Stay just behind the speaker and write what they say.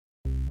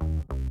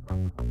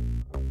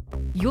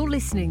You're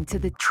listening to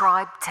the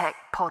Tribe Tech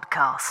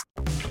Podcast.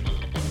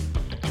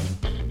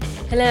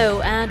 Hello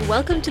and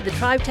welcome to the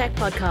Tribe Tech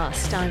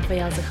Podcast. I'm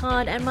Fayaza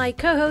Khan and my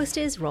co-host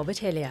is Robert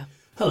Hillier.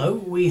 Hello,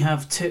 we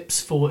have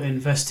tips for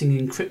investing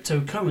in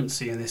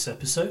cryptocurrency in this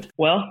episode.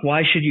 Well,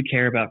 why should you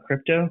care about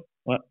crypto?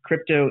 Well,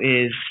 crypto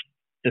is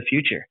the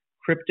future.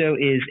 Crypto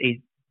is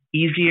a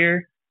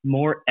easier,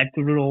 more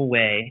equitable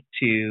way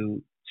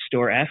to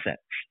store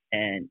assets,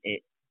 and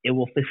it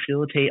will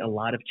facilitate a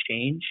lot of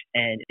change,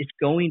 and it's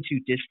going to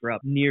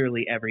disrupt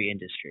nearly every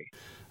industry.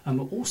 And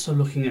we're also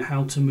looking at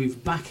how to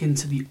move back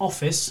into the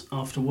office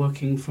after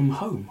working from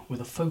home with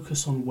a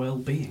focus on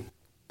well-being.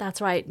 That's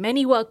right,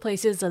 many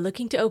workplaces are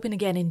looking to open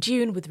again in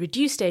June with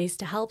reduced days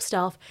to help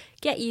staff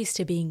get used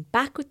to being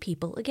back with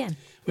people again.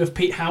 We have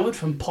Pete Howard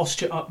from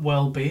Posture Up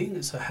Wellbeing.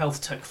 It's a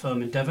health tech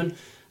firm in Devon,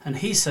 and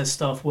he says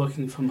staff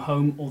working from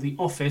home or the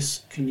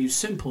office can use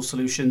simple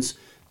solutions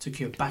to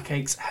cure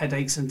backaches,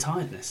 headaches and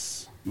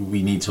tiredness.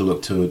 We need to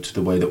look to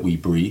the way that we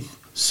breathe.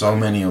 So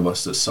many of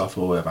us that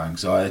suffer with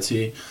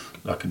anxiety,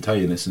 I can tell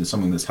you this, and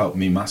something that's helped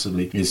me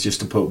massively, is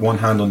just to put one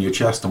hand on your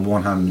chest and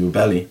one hand on your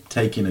belly,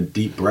 taking a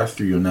deep breath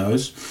through your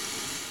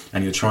nose,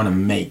 and you're trying to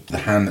make the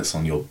hand that's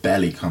on your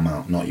belly come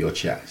out, not your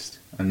chest.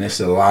 And this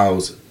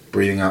allows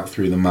breathing out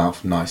through the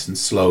mouth nice and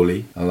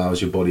slowly,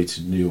 allows your body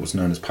to do what's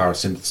known as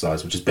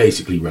parasympathize, which is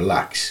basically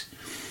relax.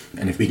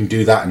 And if we can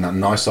do that in that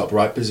nice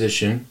upright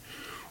position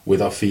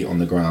with our feet on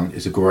the ground,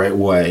 it's a great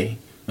way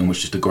in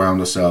which just to ground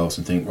ourselves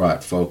and think,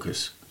 right,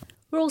 focus.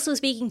 We're also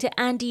speaking to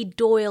Andy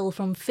Doyle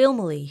from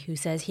Filmily, who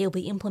says he'll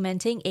be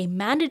implementing a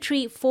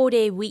mandatory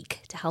 4-day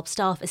week to help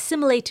staff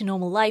assimilate to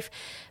normal life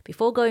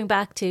before going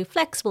back to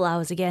flexible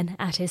hours again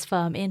at his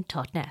firm in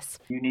Totnes.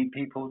 You need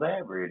people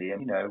there, really.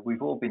 And,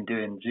 we've all been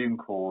doing Zoom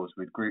calls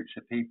with groups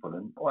of people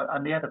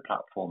and the other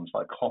platforms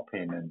like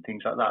Hopin and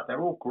things like that.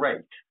 They're all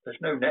great. There's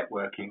no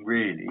networking,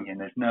 really,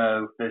 and there's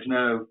no,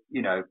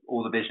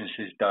 all the business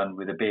is done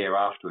with a beer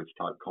afterwards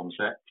type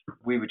concept.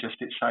 We were just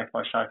at South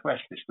by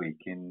Southwest this week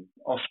in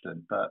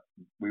Austin, but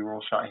we were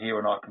all sat here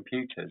on our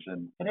computers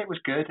and it was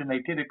good and they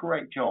did a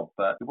great job,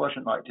 but it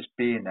wasn't like just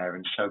being there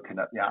and soaking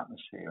up the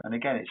atmosphere. And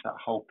again, it's that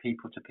whole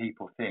people to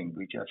people thing.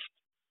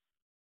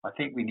 I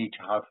think we need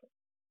to have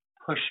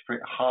pushed for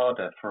it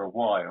harder for a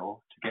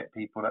while to get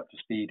people up to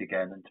speed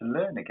again and to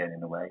learn again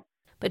in a way.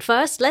 But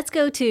first, let's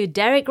go to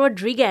Derek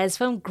Rodriguez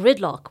from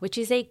Gridlock, which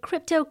is a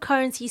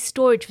cryptocurrency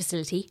storage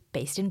facility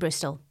based in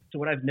Bristol. So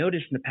what I've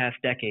noticed in the past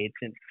decade,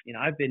 since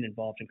I've been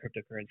involved in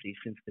cryptocurrency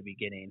since the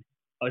beginning,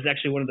 I was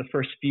actually one of the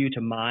first few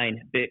to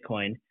mine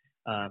Bitcoin.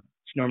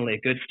 It's normally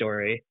a good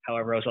story.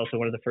 However, I was also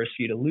one of the first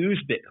few to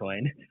lose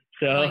Bitcoin.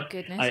 So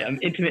I'm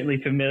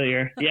intimately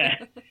familiar. Yeah.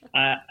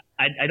 I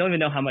don't even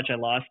know how much I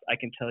lost. I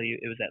can tell you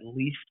it was at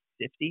least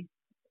 50,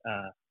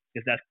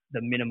 because that's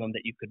the minimum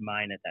that you could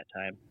mine at that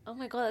time. Oh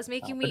my God, that's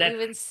making me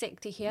even sick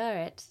to hear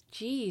it.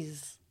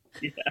 Jeez.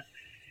 Yeah.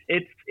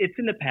 It's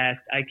in the past.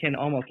 I can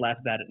almost laugh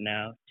about it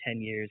now.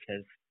 10 years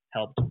has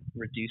helped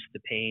reduce the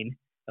pain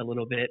a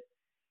little bit.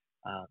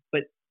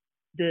 But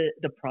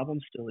the problem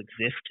still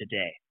exists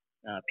today.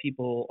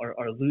 People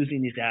are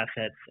losing these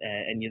assets,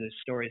 and there's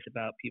stories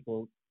about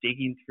people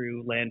digging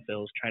through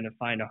landfills trying to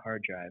find a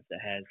hard drive that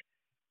has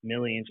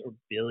millions or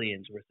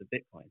billions worth of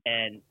Bitcoin.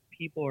 And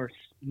people are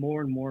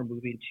more and more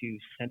moving to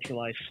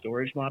centralized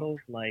storage models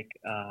like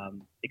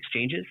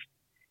exchanges.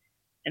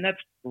 And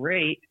that's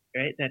great,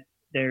 right? That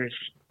there's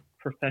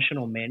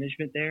professional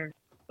management there,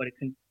 but it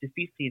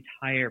defeats the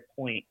entire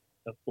point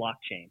of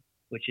blockchain,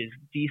 which is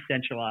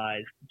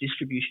decentralized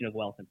distribution of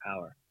wealth and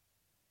power.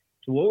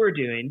 So what we're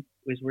doing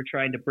is we're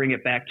trying to bring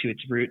it back to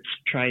its roots,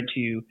 trying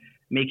to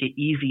make it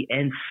easy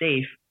and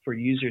safe for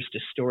users to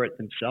store it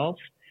themselves,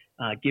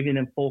 giving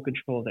them full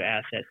control of their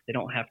assets. They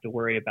don't have to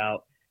worry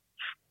about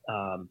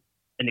an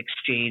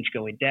exchange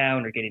going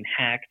down or getting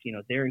hacked.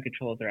 They're in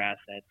control of their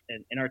assets,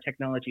 and our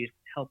technology is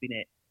helping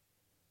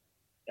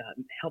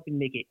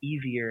make it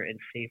easier and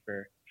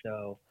safer.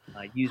 So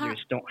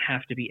users don't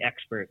have to be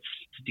experts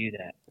to do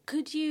that.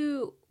 Could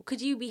you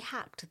be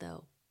hacked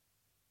though?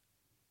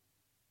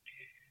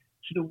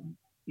 So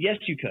yes,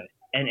 you could.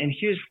 And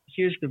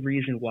here's the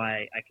reason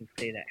why I can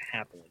say that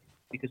happily.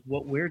 Because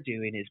what we're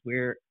doing is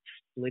we're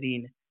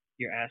splitting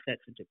your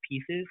assets into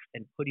pieces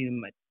and putting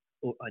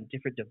them on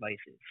different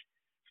devices.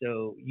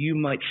 So you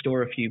might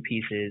store a few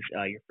pieces.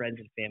 Your friends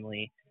and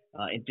family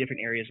in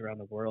different areas around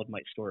the world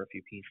might store a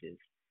few pieces.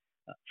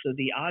 So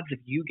the odds of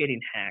you getting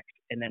hacked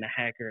and then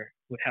a hacker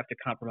would have to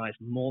compromise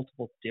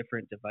multiple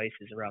different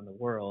devices around the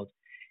world.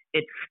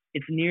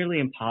 It's nearly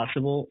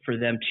impossible for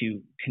them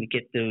to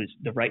get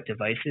the right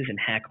devices and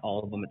hack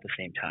all of them at the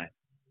same time.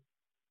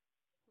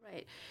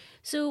 Right.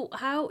 So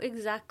how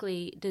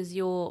exactly does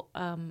your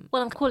I'm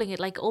calling it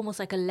almost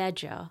like a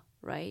ledger,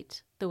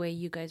 right? The way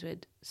you guys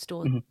would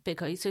store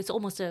Bitcoin. So it's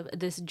almost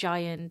this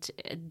giant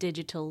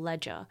digital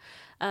ledger.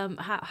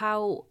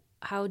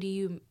 How do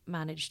you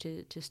manage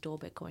to store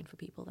Bitcoin for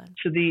people then?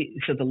 So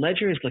the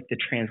ledger is like the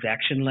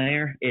transaction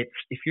layer. It's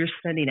if you're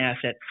sending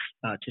assets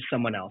to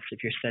someone else,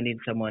 if you're sending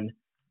someone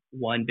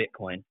one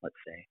Bitcoin, let's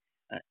say,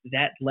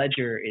 That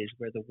ledger is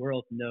where the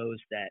world knows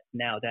that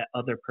now that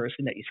other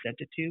person that you sent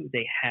it to,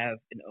 they have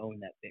and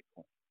own that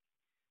Bitcoin.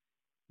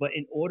 But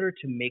in order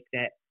to make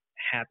that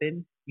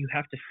happen, you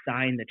have to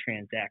sign the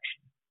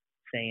transaction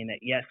saying that,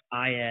 yes,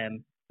 I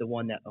am the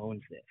one that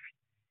owns this.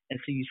 And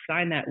so you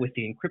sign that with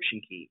the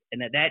encryption key,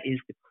 and that is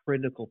the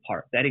critical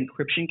part. That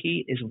encryption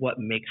key is what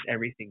makes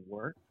everything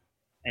work,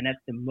 and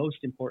that's the most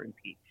important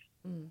piece.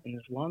 And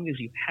as long as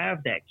you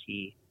have that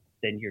key,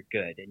 then you're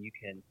good, and you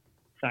can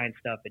sign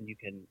stuff and you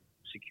can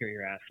secure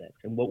your assets.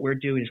 And what we're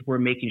doing is we're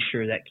making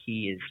sure that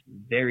key is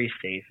very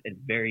safe and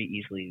very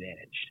easily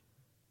managed.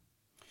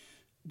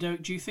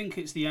 Derek, do you think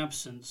it's the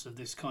absence of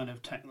this kind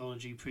of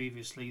technology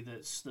previously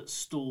that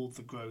stalled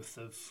the growth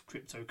of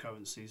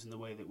cryptocurrencies in the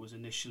way that was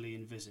initially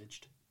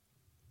envisaged?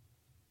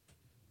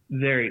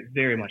 Very,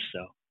 very much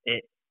so.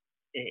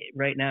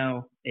 Right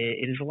now,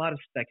 it is a lot of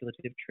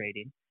speculative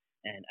trading,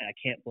 and I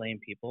can't blame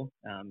people.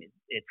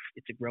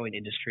 It's a growing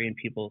industry, and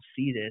people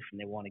see this and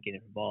they want to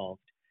get involved.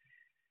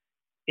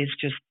 It's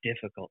just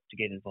difficult to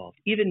get involved.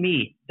 Even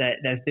me,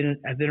 I've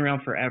been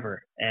around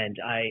forever, and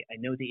I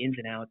know the ins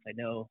and outs. I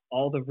know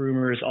all the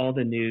rumors, all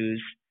the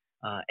news,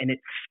 and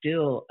it's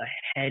still a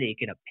headache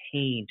and a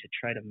pain to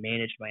try to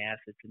manage my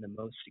assets in the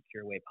most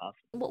secure way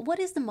possible. What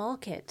is the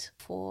market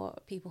for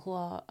people who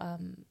are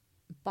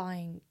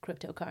buying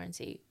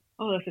cryptocurrency?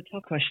 Oh, that's a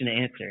tough question to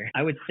answer.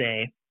 I would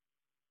say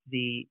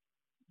the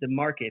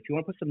market, if you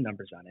want to put some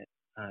numbers on it,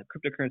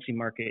 cryptocurrency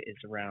market is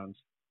around,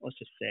 let's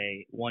just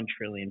say, £1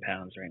 trillion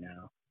right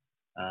now.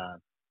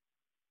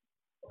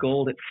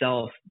 Gold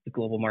itself, the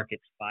global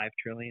market's 5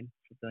 trillion,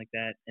 something like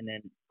that. And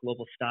then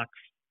global stocks,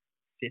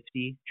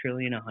 50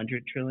 trillion,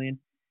 100 trillion.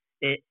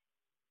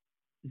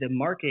 The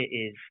market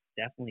is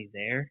definitely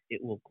there.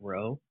 It will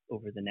grow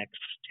over the next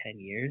 10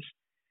 years.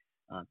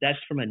 That's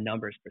from a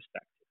numbers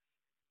perspective.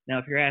 Now,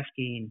 if you're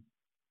asking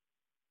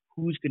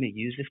who's going to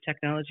use this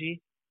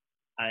technology,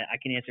 I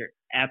can answer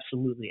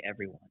absolutely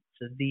everyone.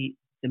 So the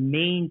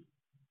main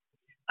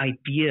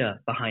idea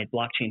behind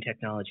blockchain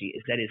technology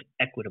is that it's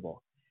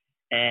equitable.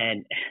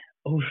 And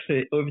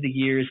over the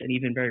years, and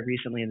even very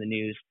recently in the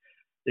news,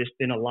 there's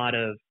been a lot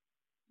of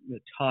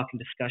talk and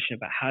discussion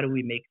about how do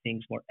we make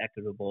things more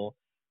equitable.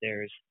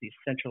 There's these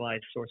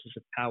centralized sources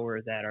of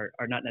power that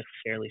are not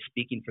necessarily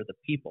speaking for the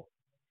people.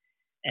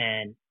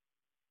 And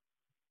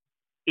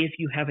if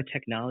you have a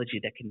technology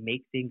that can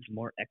make things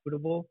more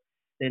equitable,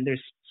 then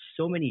there's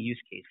so many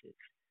use cases.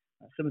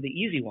 Some of the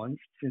easy ones,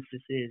 since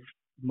this is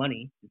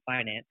money and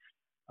finance,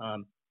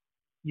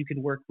 you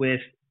can work with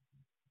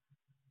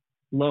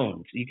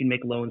loans. You can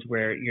make loans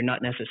where you're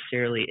not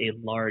necessarily a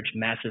large,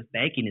 massive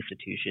banking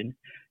institution.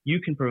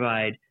 You can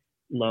provide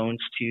loans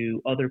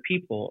to other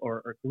people,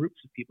 or groups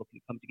of people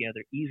can come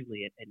together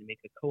easily and make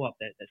a co-op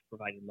that's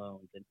providing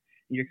loans. And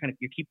you're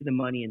keeping the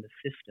money in the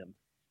system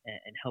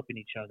and helping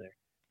each other.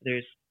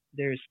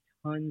 There's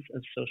tons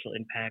of social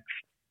impacts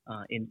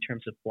in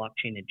terms of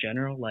blockchain in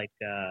general, like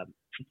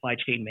supply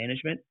chain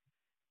management.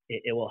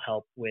 It will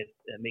help with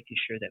making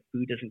sure that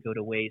food doesn't go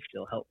to waste.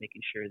 It'll help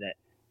making sure that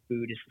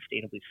food is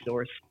sustainably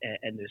sourced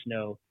and there's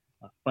no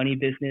funny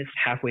business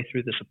halfway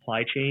through the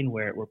supply chain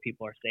where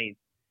people are saying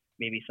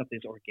maybe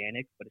something's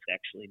organic, but it's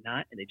actually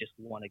not, and they just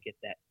want to get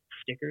that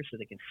sticker so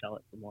they can sell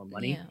it for more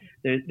money.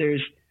 Yeah.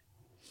 There's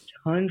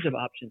tons of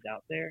options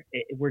out there.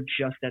 We're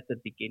just at the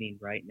beginning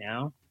right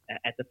now,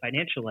 at the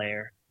financial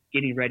layer,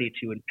 getting ready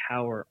to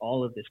empower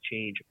all of this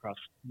change across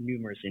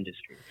numerous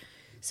industries.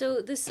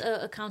 So this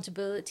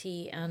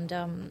accountability and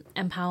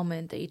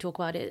empowerment that you talk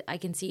about, I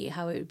can see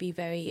how it would be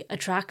very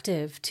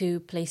attractive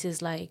to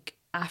places like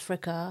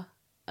Africa,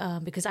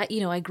 because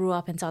I grew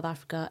up in South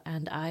Africa,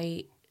 and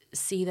I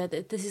see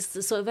that this is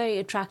the sort of very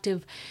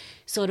attractive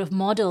sort of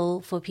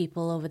model for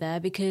people over there,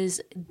 because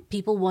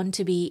people want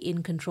to be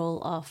in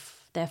control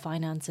of their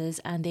finances,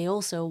 and they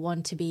also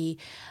want to be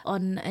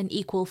on an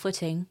equal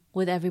footing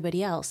with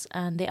everybody else,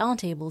 and they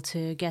aren't able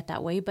to get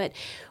that way. But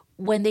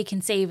when they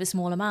can save a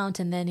small amount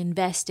and then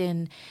invest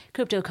in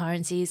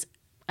cryptocurrencies,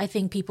 I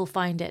think people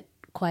find it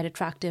quite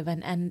attractive.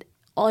 And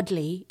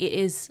oddly, it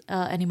is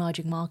an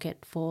emerging market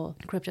for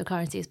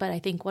cryptocurrencies. But I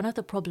think one of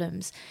the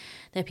problems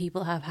that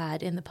people have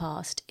had in the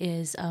past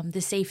is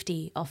the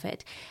safety of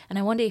it. And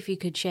I wonder if you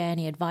could share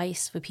any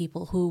advice for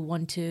people who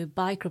want to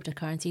buy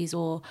cryptocurrencies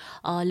or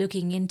are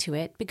looking into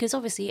it. Because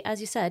obviously,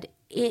 as you said,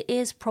 it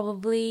is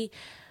probably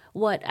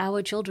what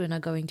our children are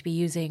going to be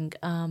using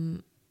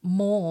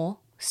more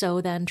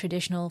so than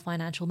traditional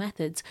financial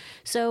methods.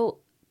 So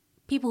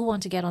people who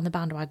want to get on the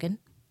bandwagon,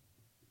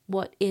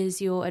 what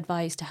is your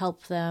advice to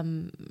help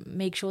them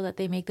make sure that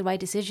they make the right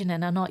decision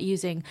and are not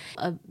using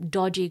a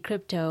dodgy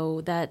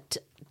crypto that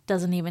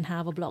doesn't even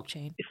have a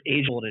blockchain? It's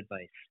age-old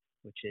advice,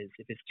 which is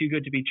if it's too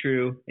good to be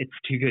true, it's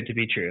too good to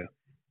be true.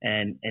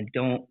 And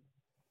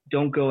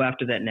don't go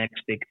after that next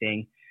big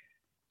thing.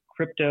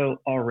 Crypto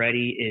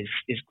already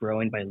is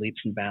growing by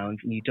leaps and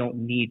bounds, and you don't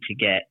need to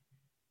get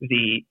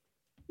the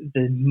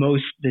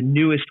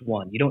newest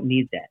one. You don't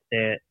need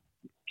that.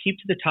 Keep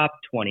to the top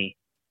 20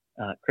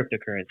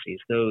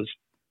 cryptocurrencies.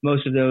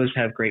 Most of those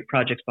have great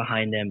projects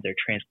behind them. They're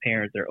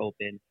transparent. They're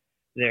open.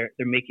 they're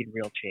making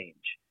real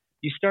change.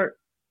 You start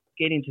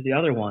getting to the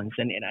other ones,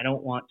 and I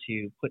don't want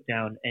to put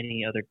down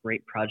any other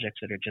great projects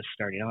that are just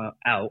starting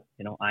out.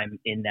 I'm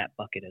in that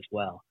bucket as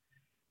well.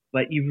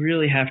 But you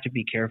really have to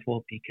be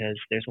careful because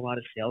there's a lot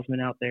of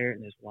salesmen out there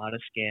and there's a lot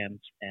of scams,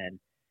 and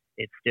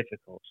it's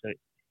difficult. So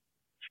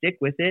stick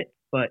with it,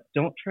 but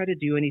don't try to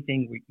do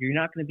anything. You're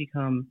not going to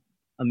become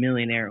a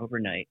millionaire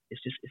overnight.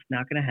 It's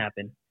not going to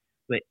happen.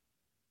 But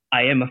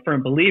I am a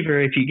firm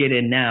believer if you get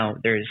in now,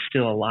 there's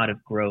still a lot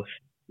of growth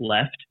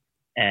left,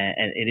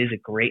 and it is a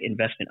great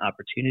investment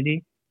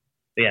opportunity.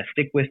 But yeah,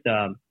 stick with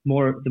the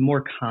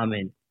more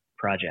common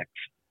projects.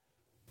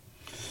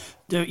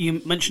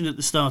 You mentioned at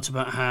the start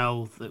about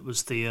how it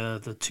was the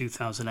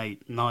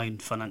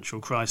 2008-9 financial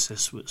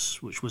crisis,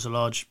 which was a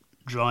large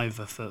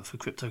driver for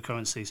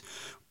cryptocurrencies.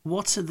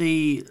 What are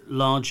the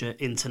larger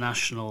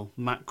international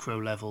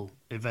macro level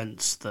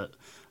events that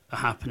are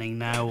happening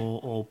now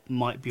or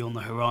might be on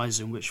the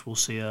horizon, which will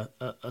see a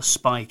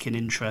spike in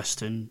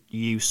interest and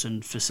use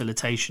and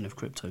facilitation of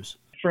cryptos?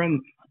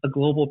 From a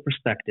global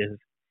perspective,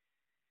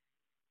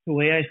 the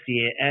way I see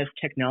it, as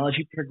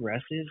technology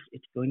progresses,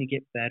 it's going to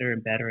get better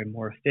and better and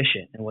more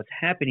efficient. And what's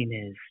happening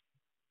is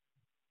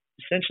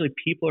essentially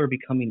people are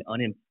becoming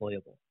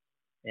unemployable.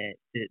 And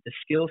the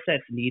skill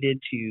sets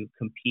needed to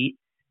compete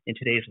in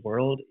today's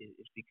world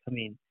is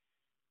becoming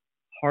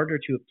harder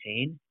to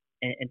obtain.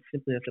 And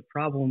simply that's a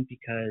problem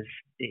because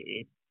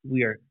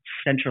we are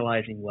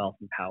centralizing wealth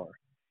and power.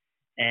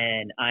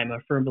 And I'm a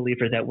firm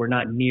believer that we're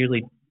not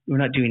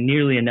doing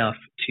nearly enough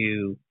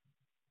to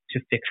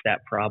fix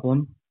that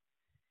problem.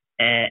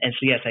 And so,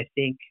 yes, I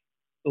think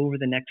over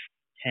the next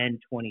 10,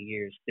 20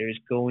 years, there's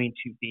going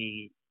to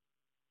be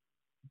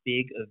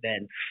big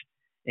events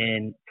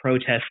in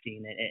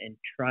protesting and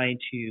trying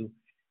to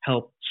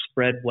help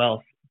spread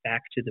wealth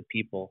back to the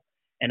people.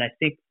 And I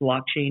think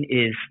blockchain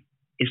is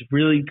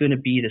really going to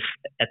be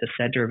at the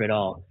center of it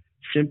all,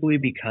 simply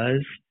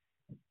because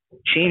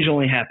change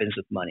only happens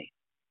with money.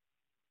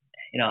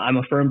 I'm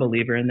a firm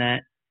believer in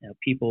that.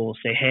 People will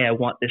say, hey, I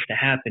want this to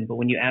happen. But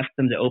when you ask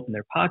them to open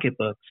their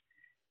pocketbooks,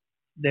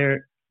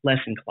 they're less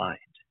inclined.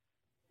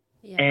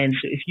 Yeah. And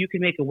so if you can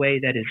make a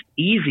way that is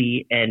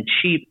easy and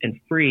cheap and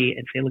free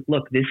and say,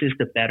 look, this is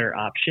the better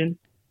option,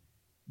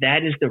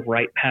 that is the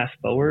right path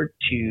forward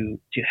to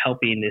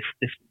helping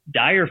this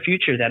dire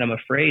future that I'm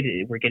afraid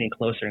we're getting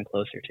closer and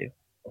closer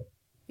to.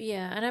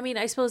 Yeah, and I mean,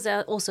 I suppose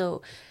that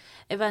also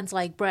events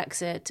like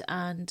Brexit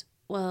and,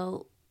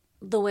 well,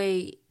 the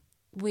way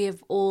we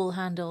have all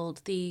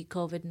handled the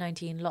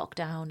COVID-19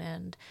 lockdown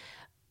and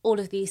all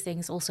of these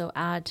things also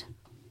add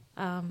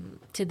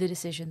to the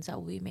decisions that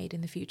will be made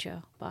in the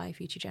future by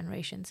future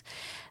generations.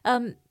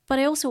 But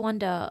I also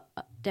wonder,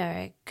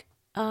 Derek,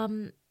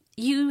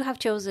 you have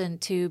chosen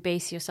to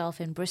base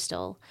yourself in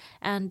Bristol,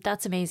 and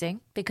that's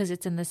amazing because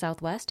it's in the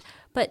Southwest.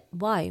 But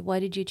why? Why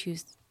did you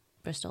choose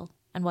Bristol,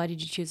 and why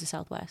did you choose the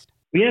Southwest?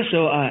 Yeah,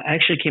 so I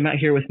actually came out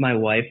here with my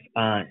wife.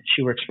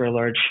 She works for a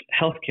large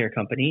healthcare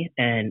company,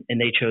 and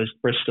they chose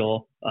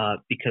Bristol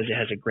because it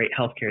has a great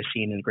healthcare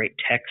scene and great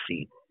tech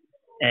scene.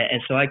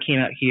 And so I came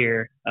out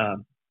here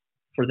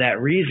for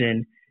that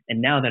reason.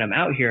 And now that I'm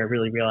out here, I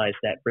really realize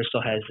that Bristol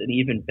has an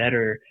even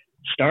better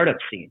startup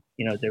scene.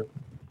 There's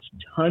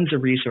tons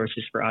of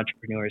resources for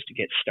entrepreneurs to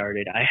get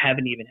started. I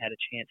haven't even had a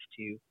chance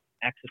to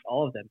access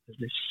all of them because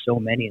there's so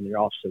many and they're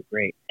all so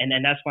great. And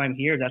that's why I'm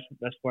here.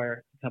 That's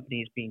where the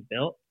company is being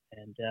built.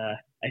 And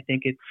I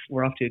think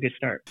we're off to a good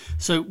start.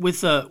 So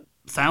with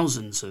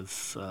thousands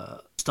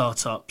of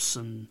startups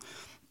and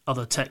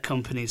other tech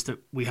companies that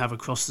we have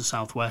across the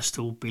Southwest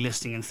who will be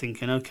listening and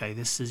thinking, okay,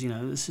 this is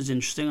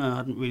interesting. I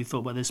hadn't really thought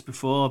about this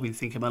before. I've been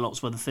thinking about lots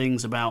of other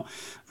things about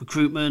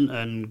recruitment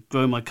and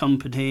growing my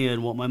company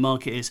and what my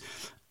market is.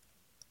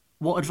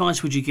 What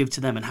advice would you give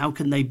to them, and how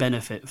can they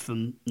benefit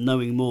from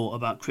knowing more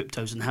about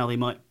cryptos and how they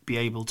might be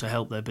able to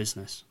help their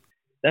business?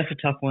 That's a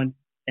tough one.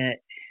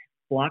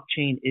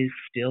 Blockchain is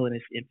still in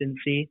its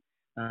infancy.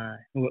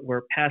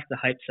 We're past the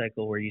hype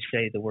cycle where you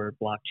say the word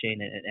blockchain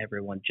and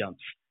everyone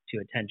jumps to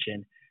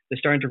attention. They're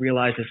starting to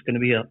realize it's going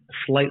to be a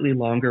slightly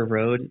longer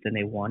road than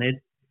they wanted.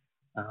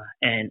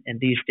 And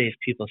these days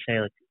people say,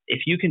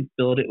 if you can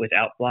build it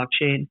without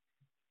blockchain,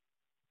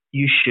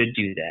 you should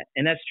do that.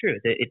 And that's true.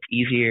 It's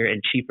easier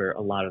and cheaper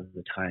a lot of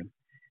the time.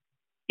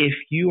 If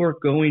you are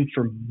going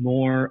for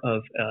more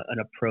of an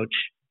approach,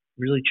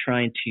 really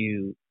trying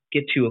to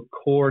get to a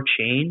core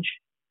change,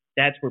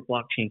 that's where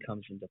blockchain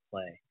comes into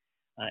play.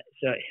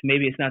 So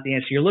maybe it's not the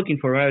answer you're looking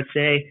for. I would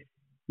say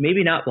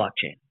maybe not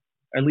blockchain,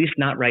 or at least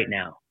not right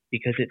now,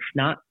 because it's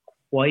not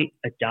quite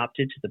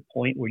adopted to the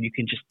point where you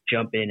can just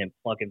jump in and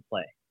plug and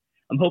play.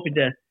 I'm hoping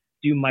to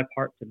do my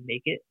part to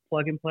make it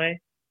plug and play,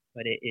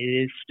 but it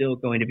is still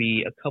going to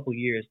be a couple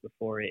years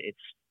before it's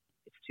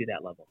to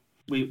that level.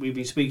 We've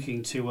been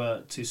speaking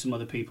to some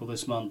other people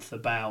this month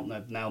about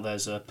now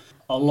there's a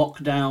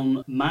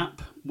lockdown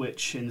map,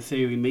 which in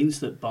theory means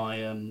that by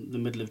the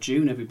middle of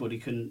June everybody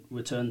can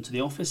return to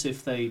the office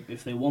if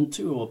they want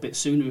to, or a bit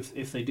sooner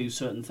if they do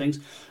certain things.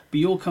 But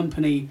your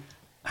company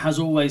has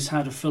always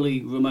had a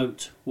fully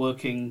remote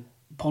working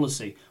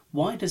policy.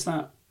 Why does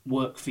that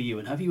work for you?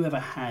 And have you ever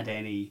had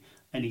any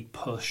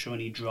push or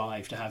any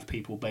drive to have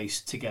people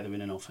based together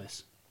in an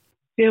office?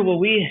 Yeah, well,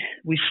 we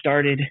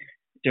started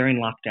during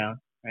lockdown,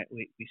 right?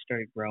 We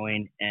started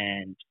growing,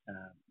 and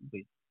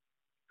we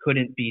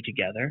couldn't be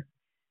together.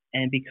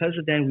 And because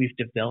of that, we've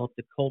developed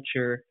a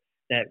culture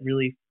that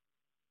really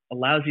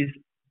allows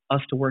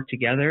us to work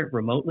together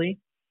remotely.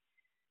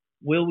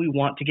 Will we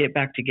want to get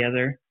back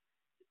together?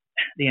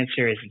 The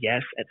answer is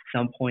yes. At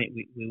some point,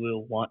 we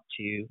will want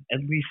to at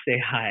least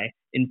say hi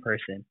in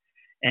person.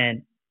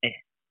 And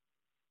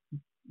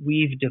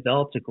we've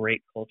developed a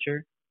great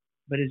culture,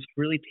 but it's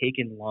really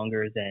taken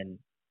longer than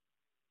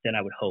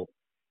I would hope.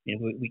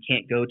 We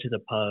can't go to the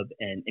pub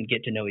and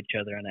get to know each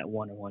other on that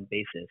one-on-one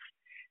basis.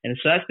 And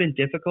so that's been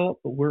difficult,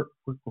 but we're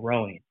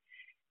growing.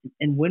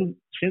 And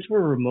since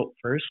we're remote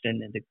first,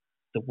 and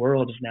the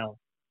world is now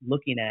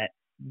looking at,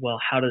 well,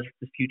 how does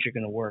the future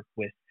going to work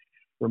with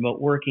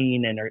remote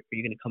working, and are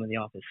you going to come in the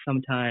office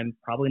sometime?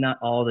 Probably not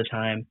all the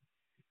time.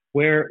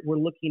 We're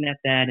looking at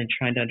that and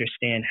trying to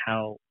understand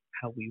how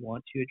we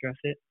want to address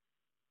it.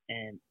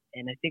 And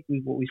I think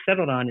what we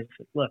settled on is,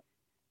 look,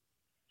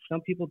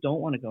 some people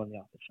don't want to go in the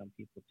office, some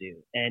people do.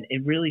 And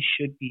it really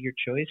should be your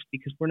choice,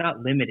 because we're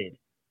not limited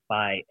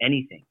by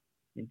anything.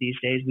 And these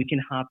days we can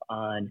hop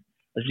on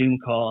a Zoom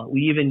call.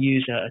 We even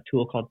use a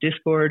tool called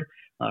Discord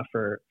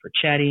for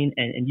chatting,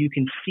 and you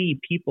can see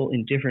people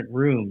in different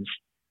rooms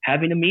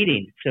having a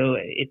meeting. So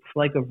it's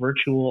like a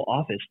virtual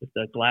office with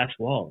the glass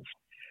walls.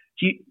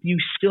 So you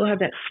still have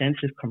that sense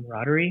of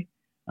camaraderie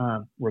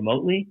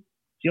remotely.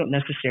 You don't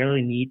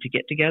necessarily need to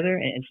get together,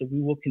 and so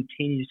we will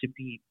continue to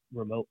be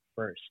remote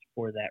first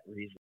for that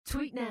reason.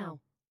 Tweet now,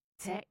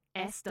 Tech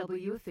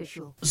SW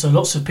Official. So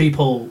lots of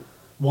people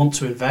want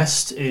to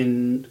invest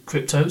in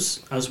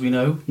cryptos, as we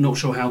know, not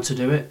sure how to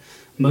do it.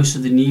 Most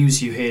of the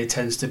news you hear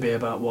tends to be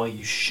about why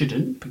you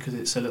shouldn't, because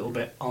it's a little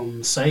bit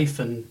unsafe,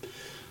 and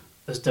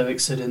as Derek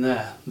said in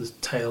there, there's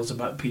tales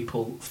about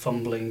people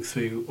fumbling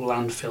through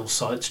landfill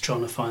sites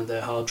trying to find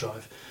their hard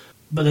drive.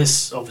 But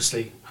this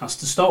obviously has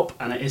to stop,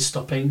 and it is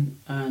stopping,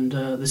 and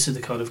this is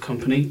the kind of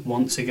company,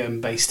 once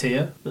again based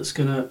here, that's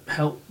going to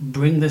help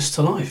bring this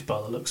to life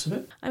by the looks of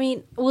it. I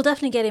mean, we'll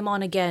definitely get him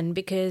on again,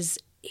 because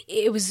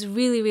it was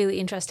really, really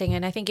interesting,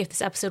 and I think if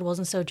this episode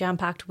wasn't so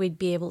jam-packed, we'd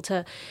be able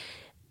to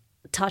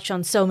touch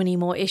on so many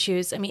more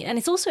issues. I mean, and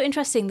it's also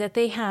interesting that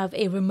they have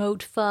a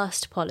remote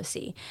first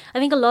policy. I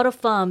think a lot of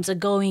firms are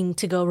going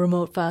to go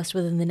remote first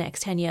within the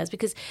next 10 years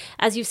because,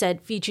 as you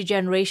said, future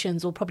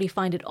generations will probably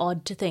find it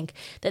odd to think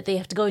that they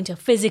have to go into a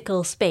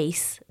physical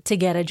space to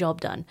get a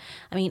job done.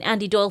 I mean,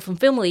 Andy Doyle from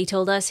Filmly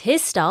told us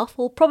his staff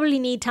will probably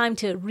need time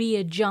to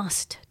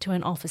readjust to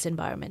an office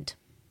environment.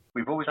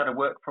 We've always had a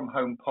work from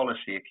home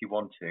policy if you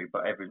want to,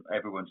 but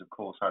everyone's, of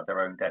course, had their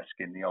own desk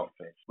in the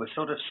office. We're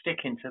sort of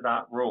sticking to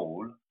that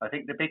rule. I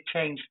think the big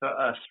change for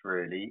us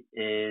really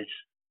is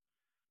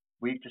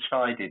we've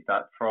decided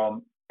that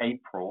from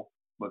April,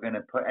 we're going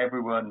to put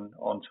everyone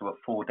onto a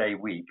 4-day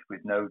week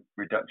with no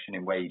reduction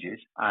in wages,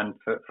 and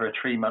for a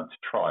 3-month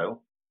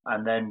trial.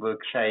 And then we're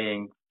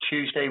saying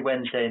Tuesday,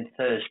 Wednesday and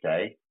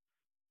Thursday,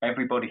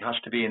 everybody has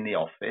to be in the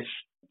office.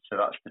 So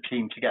that's the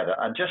team together,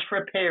 and just for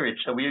a period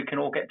so we can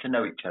all get to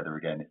know each other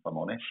again, if I'm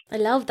honest. I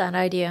love that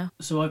idea.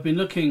 So I've been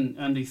looking,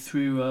 Andy,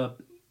 through a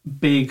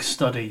big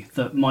study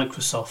that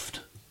Microsoft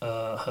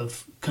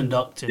have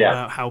conducted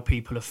about how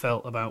people have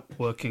felt about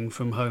working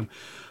from home.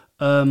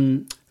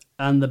 And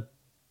the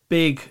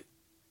big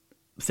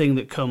thing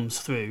that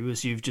comes through,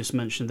 as you've just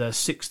mentioned there,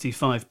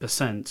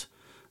 65%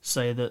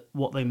 say that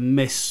what they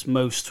miss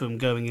most from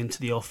going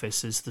into the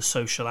office is the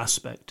social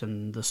aspect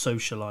and the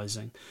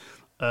socialising.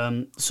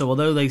 So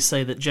although they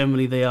say that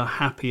generally they are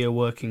happier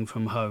working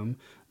from home,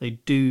 they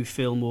do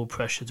feel more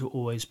pressure to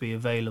always be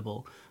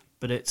available.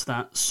 But it's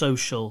that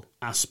social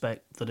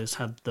aspect that has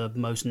had the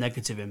most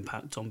negative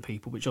impact on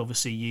people, which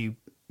obviously you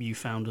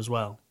found as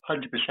well.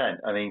 100%.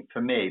 I mean,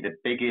 for me, the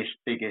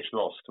biggest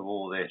loss to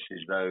all this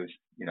is those,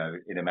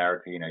 in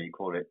America, you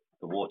call it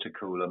the water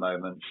cooler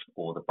moments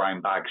or the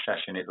brown bag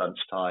session at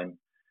lunchtime.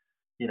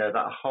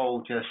 That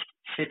whole just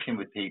sitting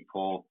with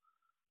people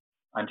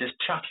and just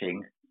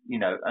chatting,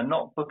 and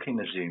not booking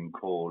a Zoom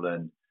call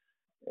and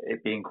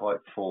it being quite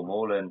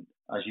formal. And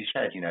as you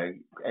said,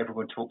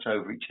 everyone talks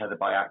over each other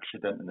by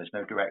accident and there's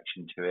no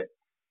direction to it.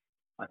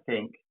 I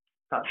think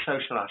that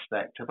social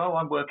aspect of,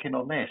 I'm working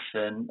on this,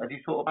 and have you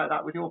thought about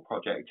that with your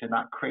project, and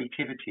that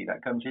creativity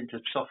that comes into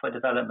software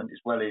development as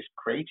well as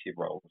creative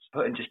roles,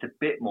 putting just a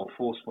bit more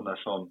forcefulness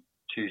on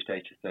Tuesday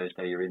to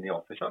Thursday you're in the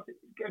office.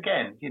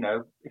 Again,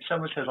 if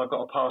someone says I've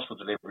got a parcel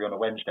delivery on a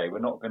Wednesday, we're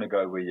not going to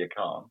go where you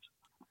can't.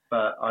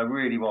 But I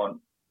really want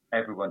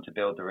everyone to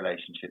build the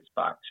relationships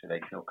back so they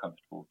feel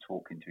comfortable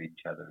talking to each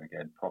other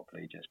again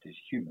properly, just as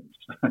humans.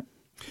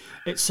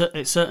 It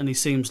certainly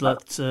seems like,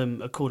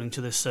 according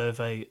to this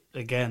survey,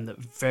 again, that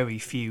very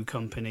few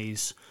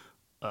companies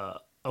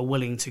are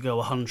willing to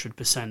go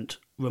 100%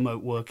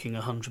 remote working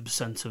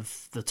 100%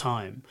 of the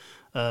time,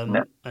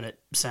 No. and it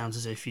sounds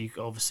as if you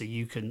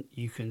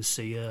can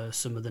see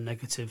some of the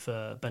negative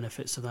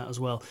benefits of that as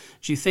well.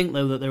 Do you think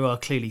though that there are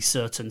clearly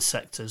certain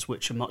sectors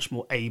which are much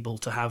more able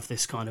to have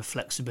this kind of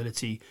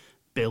flexibility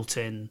built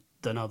in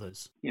than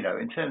others? You know,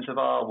 in terms of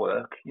our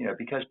work, you know,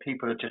 because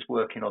people are just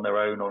working on their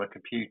own on a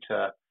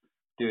computer,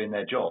 doing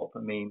their job. I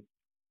mean,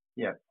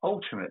 yeah,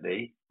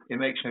 ultimately, it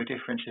makes no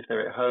difference if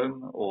they're at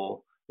home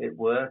or at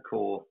work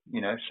or,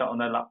 you know, sat on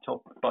their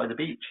laptop by the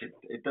beach.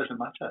 It doesn't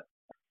matter.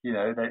 You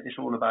know, it's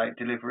all about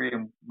delivery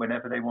and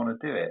whenever they want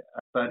to do it.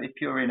 But if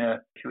you're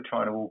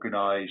trying to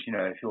organise, you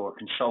know, if you're a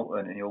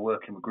consultant and you're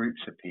working with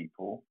groups of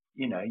people,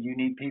 you know, you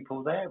need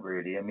people there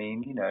really. I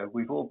mean, you know,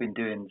 we've all been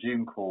doing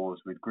Zoom calls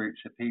with groups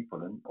of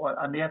people and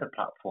the other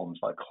platforms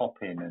like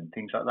Hopin and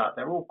things like that.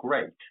 They're all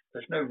great.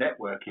 There's no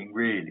networking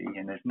really,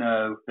 and there's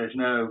no,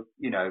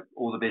 you know,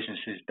 all the business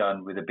is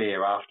done with a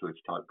beer afterwards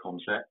type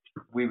concept.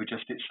 We were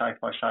just at South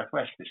by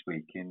Southwest this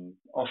week in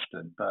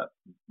Austin, but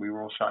we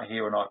were all sat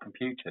here on our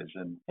computers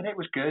and it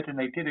was good and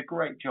they did a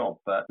great job,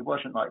 but it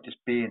wasn't like just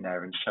being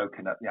there and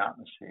soaking up the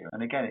atmosphere.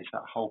 And again, it's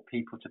that whole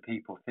people to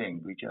people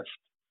thing.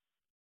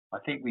 I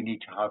think we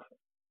need to have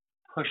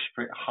pushed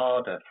for it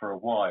harder for a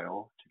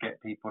while to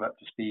get people up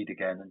to speed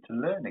again and to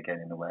learn again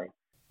in a way.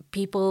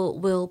 People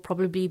will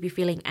probably be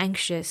feeling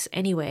anxious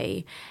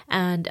anyway,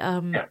 and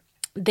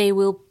they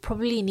will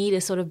probably need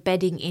a sort of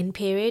bedding in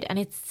period. And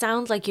it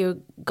sounds like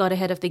you got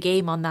ahead of the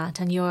game on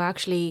that, and you're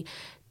actually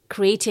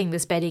creating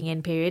this bedding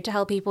in period to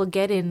help people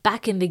get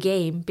back in the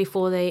game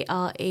before they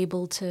are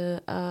able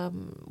to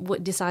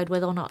decide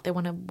whether or not they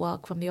want to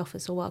work from the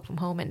office or work from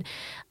home. And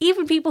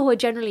even people who are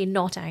generally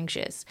not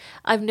anxious,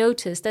 I've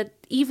noticed that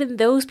even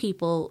those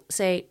people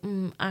say,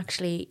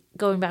 actually,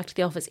 going back to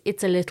the office,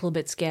 it's a little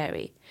bit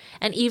scary.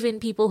 And even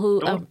people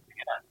who...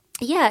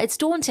 yeah, it's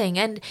daunting.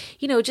 And,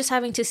 you know, just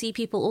having to see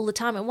people all the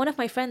time. And one of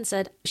my friends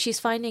said she's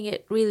finding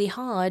it really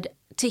hard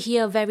to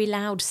hear very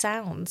loud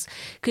sounds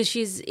because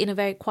she's in a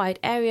very quiet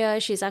area.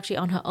 She's actually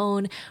on her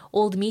own.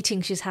 All the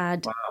meetings she's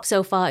had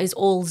so far is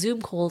all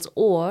Zoom calls,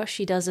 or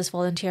she does this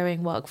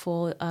volunteering work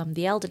for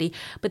the elderly.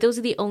 But those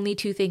are the only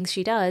two things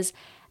she does.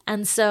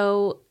 And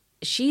so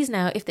she's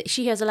now, if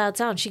she hears a loud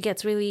sound, she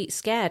gets really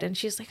scared. And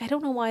she's like, I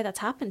don't know why that's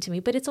happened to me.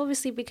 But it's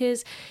obviously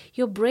because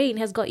your brain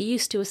has got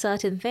used to a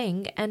certain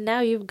thing. And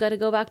now you've got to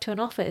go back to an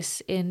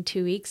office in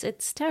 2 weeks.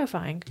 It's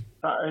terrifying.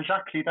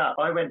 Exactly that.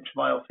 I went to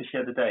my office the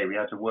other day. We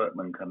had a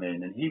workman come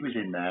in and he was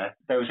in there.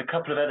 There was a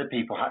couple of other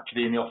people had to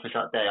be in the office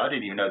that day. I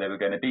didn't even know they were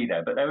going to be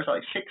there, but there was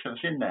like 6 of us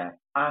in there.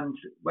 And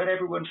when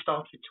everyone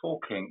started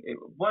talking, it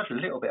was a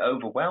little bit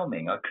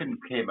overwhelming. I couldn't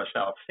hear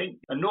myself think.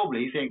 And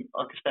normally you think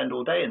I could spend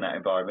all day in that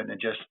environment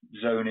and just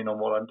zone in on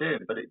what I'm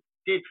doing. But it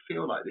did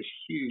feel like this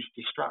huge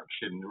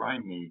distraction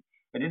around me.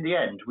 And in the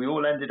end, we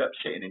all ended up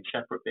sitting in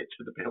separate bits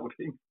of the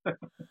building.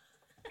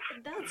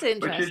 That's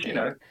interesting.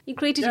 Which is, you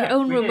created your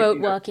own remote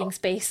working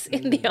space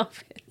in the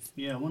office.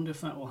 Yeah, I wonder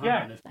if that will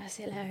happen. That's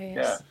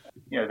hilarious. Yeah.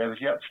 You know, there was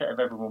the upset of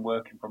everyone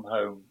working from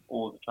home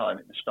all the time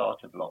at the start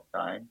of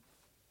lockdown.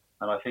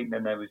 And I think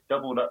then there was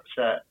doubled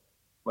upset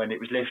when it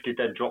was lifted,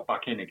 then dropped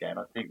back in again.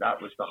 I think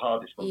that was the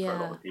hardest one for a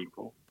lot of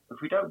people. If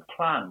we don't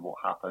plan what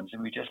happens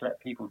and we just let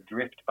people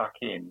drift back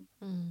in,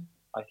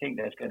 I think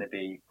there's going to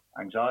be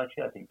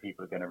anxiety. I think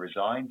people are going to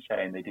resign,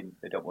 saying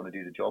they don't want to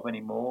do the job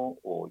anymore,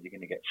 or you're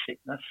going to get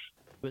sickness.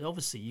 But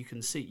obviously, you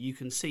can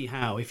see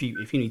how if you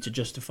need to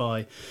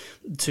justify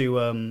to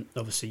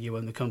obviously you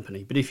own the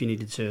company, but if you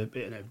needed to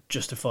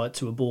justify it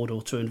to a board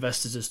or to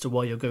investors as to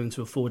why you're going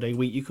to a 4-day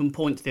week, you can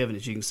point to the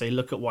evidence. You can say,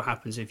 look at what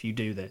happens if you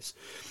do this.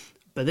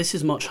 But this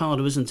is much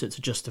harder, isn't it,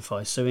 to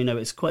justify? So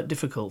it's quite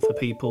difficult for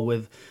people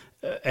with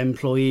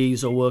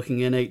employees or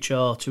working in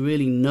HR to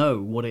really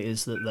know what it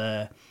is that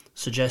they're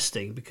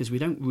suggesting, because we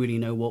don't really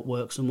know what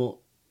works and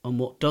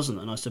what doesn't.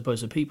 And I suppose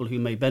the people who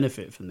may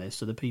benefit from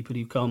this are the people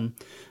who come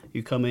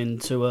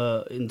into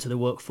the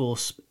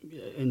workforce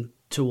in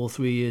 2 or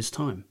 3 years'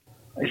 time.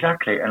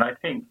 Exactly, and I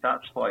think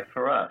that's why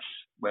for us,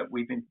 where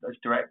we've been as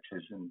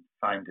directors and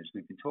founders,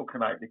 we've been talking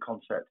about the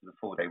concept of the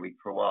 4-day week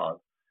for a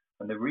while.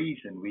 And the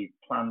reason we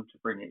plan to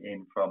bring it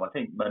in from, I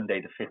think,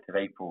 Monday the 5th of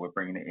April, we're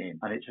bringing it in,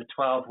 and it's a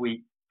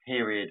 12-week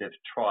period of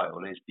trial,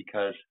 is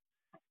because,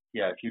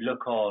 if you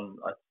look on,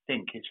 I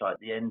think it's like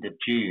the end of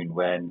June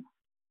when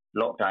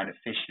lockdown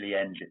officially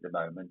ends at the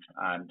moment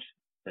and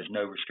there's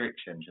no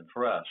restrictions. And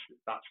for us,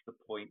 that's the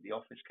point the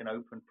office can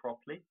open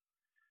properly.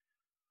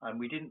 And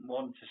we didn't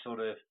want to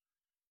sort of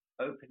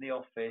open the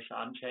office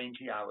and change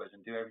the hours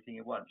and do everything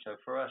at once. So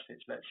for us,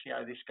 it's let's see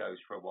how this goes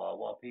for a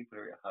while people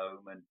are at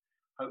home and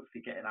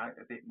hopefully getting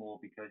out a bit more,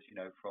 because,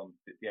 from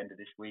the end of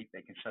this week,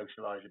 they can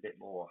socialise a bit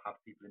more,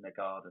 have people in their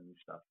garden and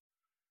stuff.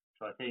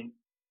 So I think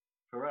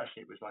for us,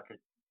 it was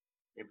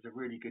a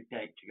really good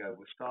date to go,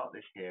 we'll start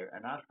this here.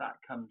 And as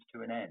that comes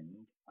to an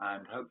end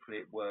and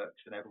hopefully it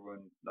works and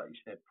everyone, like you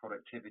said,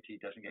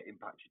 productivity doesn't get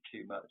impacted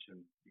too much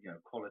and,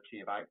 quality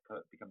of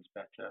output becomes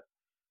better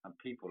and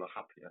people are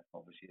happier.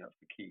 Obviously, that's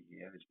the key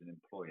here as an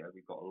employer.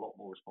 We've got a lot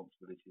more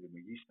responsibility than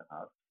we used to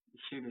have.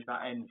 As soon as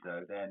that ends,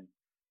 though, then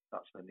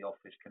that's when the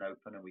office can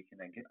open and we can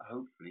then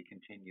hopefully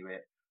continue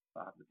it,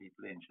 but have the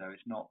people in. So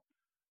it's not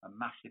a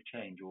massive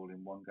change all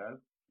in one go.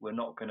 We're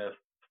not going to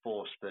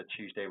force the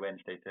Tuesday,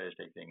 Wednesday,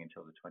 Thursday thing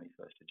until the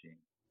 21st of June.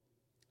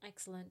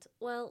 Excellent.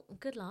 Well,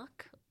 good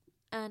luck.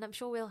 And I'm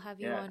sure we'll have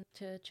you on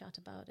to chat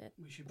about it.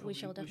 We should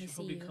definitely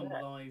see you. come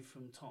live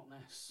from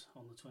Totnes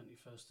on the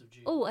 21st of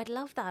June. Oh, I'd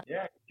love that.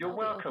 Yeah, you're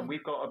welcome.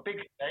 We've got a big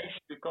space.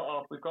 We've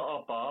got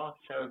our bar,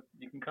 so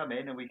you can come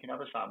in and we can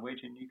have a sandwich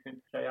and you can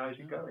say how's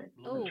it going.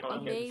 Oh,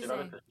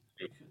 amazing.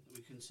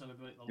 We can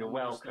celebrate the You're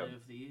longest welcome. day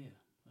of the year.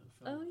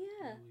 Oh,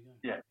 yeah.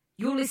 Yeah.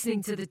 You're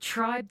listening to the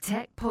Tribe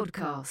Tech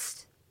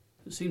Podcast.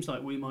 It seems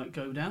like we might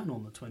go down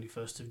on the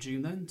 21st of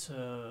June then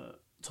to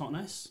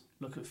Totnes,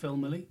 look at Phil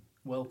Milley,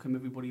 welcome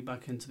everybody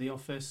back into the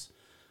office,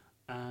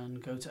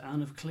 and go to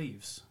Anne of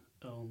Cleves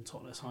on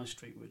Totnes High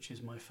Street, which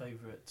is my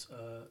favourite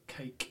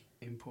cake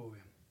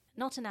emporium.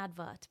 Not an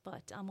advert,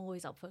 but I'm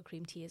always up for a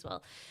cream tea as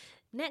well.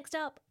 Next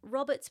up,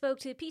 Robert spoke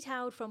to Pete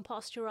Howard from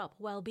Posture Up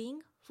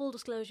Wellbeing. Full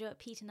disclosure,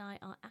 Pete and I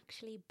are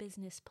actually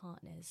business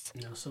partners.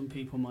 Now, some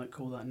people might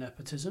call that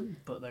nepotism,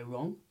 but they're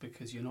wrong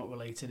because you're not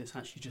related. It's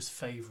actually just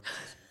favouritism.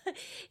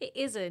 It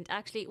isn't,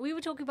 actually. We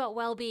were talking about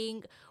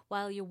well-being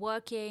while you're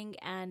working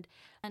and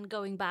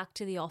going back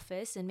to the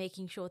office and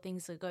making sure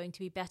things are going to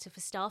be better for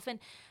staff. And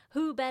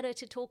who better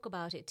to talk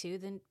about it to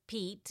than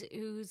Pete,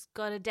 who's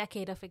got a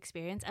decade of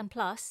experience. And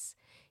plus,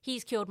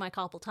 he's cured my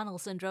carpal tunnel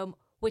syndrome,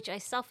 which I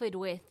suffered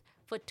with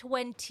for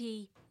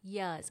 20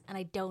 years, and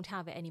I don't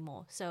have it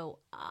anymore. So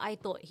I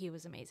thought he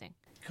was amazing.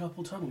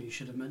 Carpal tunnel, you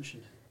should have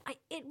mentioned it.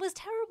 It was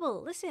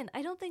terrible. Listen,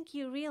 I don't think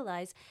you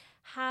realise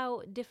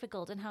how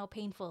difficult and how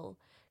painful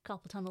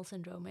carpal tunnel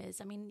syndrome is.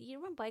 I mean, you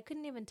remember, I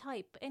couldn't even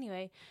type.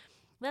 Anyway,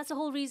 that's the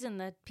whole reason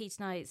that Pete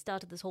and I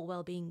started this whole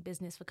well-being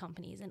business for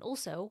companies, and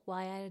also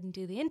why I didn't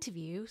do the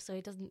interview, so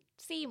it doesn't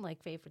seem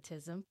like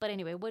favouritism. But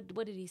anyway, what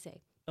did he say?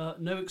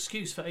 No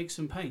excuse for aches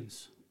and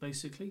pains,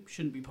 basically.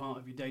 Shouldn't be part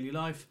of your daily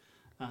life.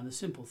 And the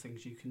simple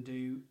things you can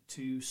do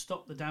to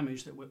stop the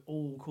damage that we're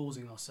all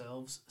causing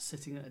ourselves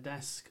sitting at a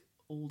desk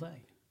all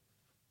day.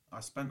 I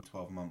spent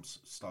 12 months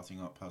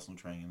starting up personal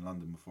training in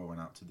London before I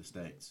went out to the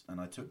States, and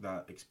I took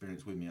that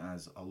experience with me,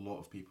 as a lot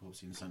of people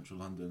obviously in central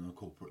London are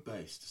corporate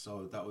based,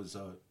 so that was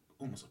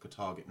almost like a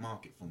target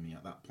market for me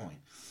at that point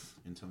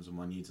in terms of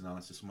my needs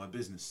analysis for my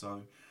business.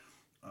 So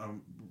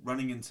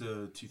running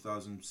into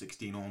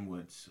 2016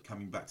 onwards,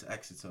 coming back to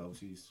Exeter,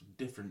 obviously it's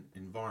a different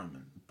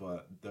environment,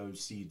 but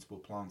those seeds were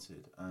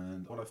planted.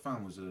 And what I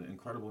found was an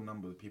incredible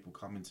number of people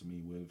coming to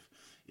me with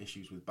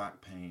issues with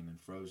back pain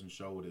and frozen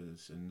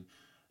shoulders, and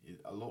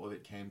a lot of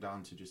it came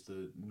down to just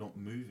the not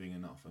moving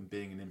enough and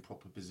being in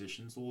improper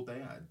positions all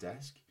day at a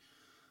desk.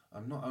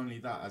 And not only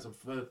that, as I've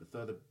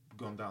further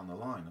gone down the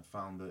line, I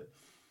found that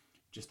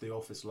just the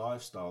office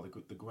lifestyle,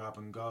 the grab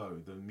and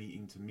go, the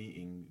meeting to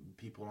meeting,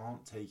 people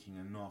aren't taking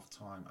enough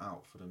time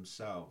out for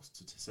themselves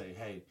to say,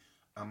 hey,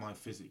 am I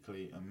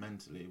physically and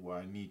mentally where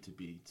I need to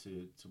be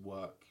to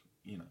work,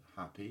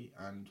 happy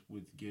and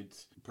with good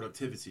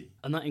productivity.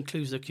 And that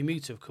includes the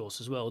commute, of course,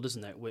 as well,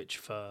 doesn't it? Which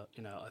for,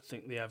 I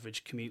think the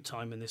average commute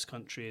time in this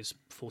country is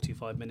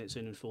 45 minutes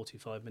in and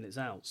 45 minutes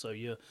out. So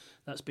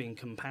that's being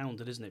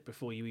compounded, isn't it,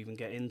 before you even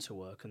get into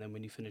work, and then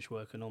when you finish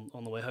work and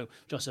on the way home,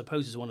 which I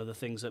suppose is one of the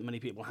things that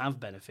many people have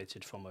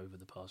benefited from over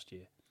the past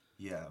year.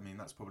 Yeah, I mean,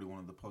 that's probably one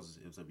of the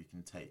positives that we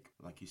can take.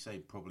 Like you say,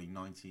 probably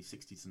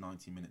 60 to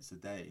 90 minutes a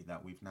day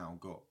that we've now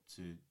got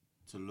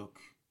to look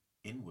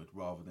inward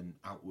rather than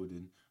outward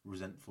and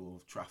resentful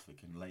of traffic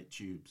and late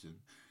tubes and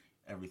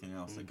everything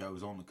else that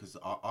goes on. Because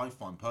I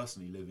find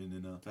personally, living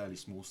in a fairly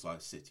small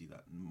sized city,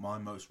 that my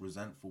most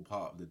resentful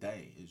part of the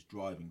day is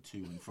driving to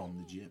and from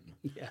the gym.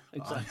 Yeah,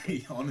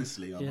 exactly.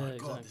 Honestly, I'm like,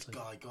 God, exactly. this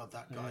guy, God,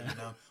 that guy,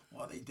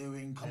 what are they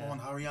doing? Come on,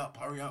 hurry up.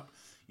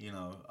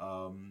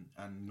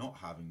 And not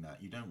having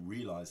that, you don't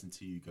realise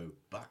until you go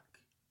back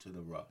to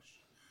the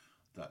rush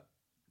that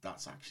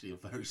that's actually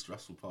a very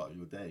stressful part of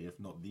your day, if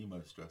not the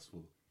most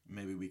stressful.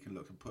 Maybe we can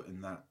look at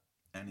putting that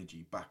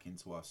energy back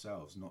into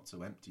ourselves, not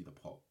to empty the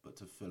pot, but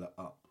to fill it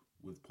up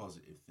with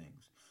positive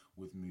things,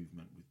 with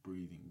movement, with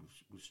breathing,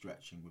 with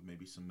stretching, with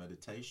maybe some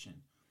meditation.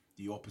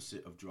 The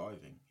opposite of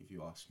driving, if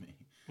you ask me.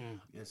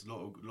 Yes, a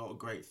lot of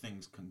great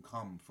things can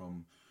come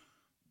from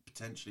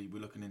potentially,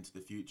 we're looking into the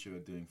future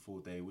of doing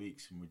 4-day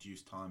weeks and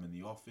reduced time in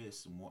the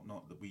office and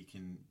whatnot, that we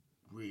can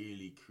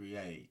really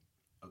create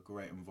a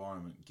great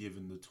environment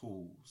given the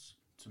tools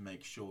to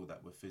make sure that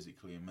we're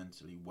physically and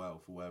mentally well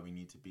for where we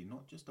need to be,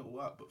 not just at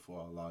work, but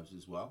for our lives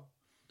as well.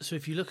 So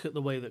if you look at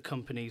the way that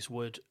companies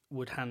would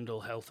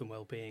handle health and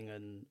well-being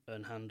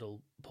and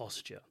handle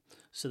posture,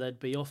 so there'd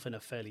be often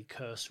a fairly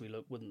cursory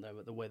look, wouldn't there,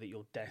 at the way that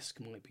your desk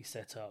might be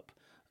set up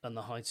and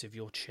the height of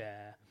your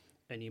chair,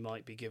 and you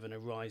might be given a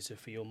riser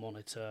for your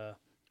monitor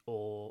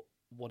or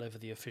whatever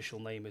the official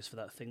name is for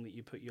that thing that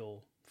you put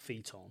your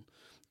feet on,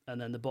 and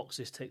then the box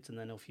is ticked and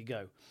then off you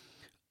go.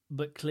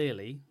 But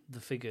clearly,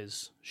 the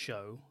figures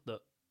show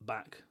that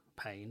back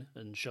pain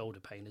and shoulder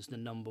pain is the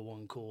number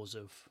one cause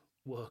of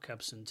work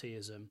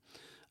absenteeism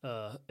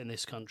in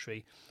this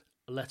country,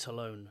 let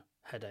alone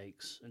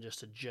headaches and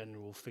just a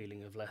general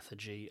feeling of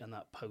lethargy and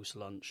that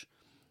post-lunch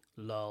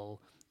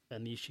lull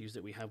and the issues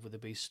that we have with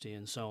obesity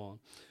and so on.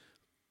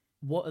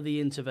 What are the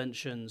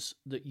interventions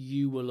that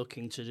you were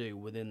looking to do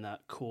within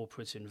that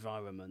corporate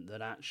environment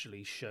that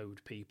actually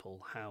showed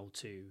people how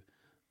to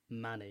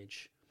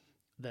manage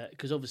that?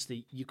 Because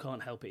obviously you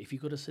can't help it. If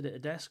you've got to sit at a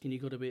desk and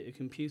you've got to be at a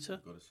computer,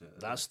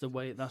 that's the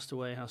way it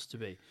has to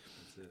be.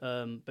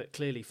 But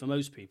clearly for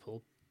most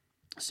people,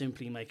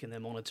 simply making their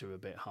monitor a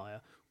bit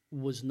higher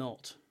was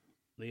not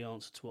the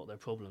answer to what their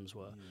problems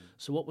were.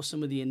 So what were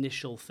some of the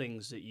initial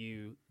things that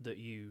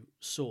you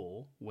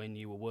saw when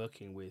you were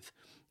working with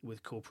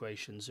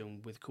corporations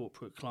and with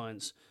corporate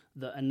clients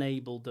that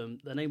enabled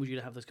you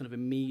to have those kind of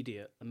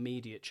immediate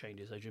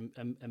changes, those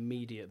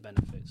immediate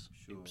benefits?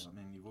 Sure. I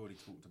mean, you've already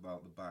talked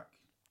about the back,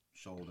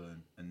 shoulder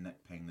and neck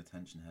pain, the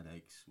tension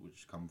headaches,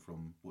 which come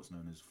from what's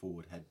known as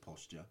forward head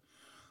posture.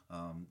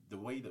 The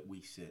way that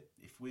we sit,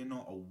 if we're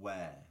not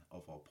aware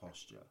of our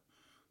posture,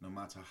 no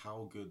matter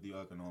how good the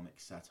ergonomic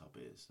setup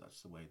is,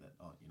 that's the way that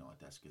our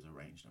desk is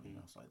arranged and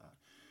everything else like that.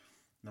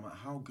 No matter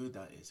how good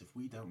that is, if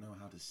we don't know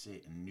how to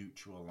sit in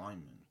neutral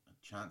alignment,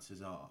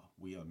 chances are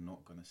we are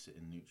not going to sit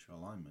in neutral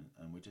alignment,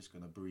 and we're just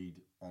going to breed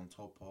on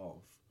top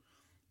of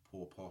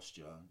poor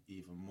posture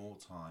even more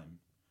time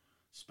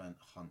spent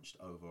hunched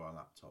over our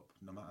laptop,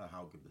 no matter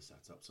how good the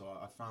setup. So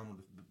I found one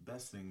of the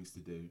best things to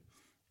do,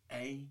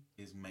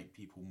 is make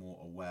people more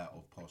aware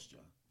of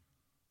posture.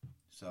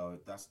 So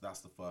that's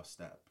the first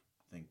step.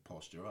 Think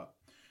posture up.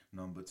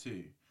 Number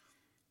 2,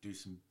 do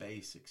some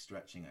basic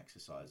stretching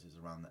exercises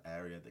around the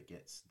areas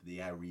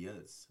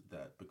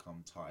that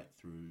become tight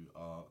through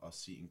our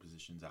seating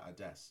positions at our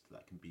desk.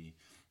 That can be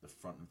the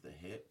front of the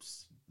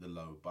hips, the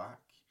low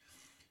back,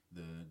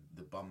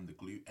 the bum, the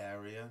glute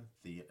area,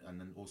 and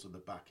then also the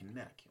back and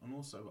neck. And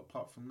also,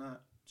 apart from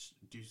that,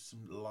 do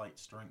some light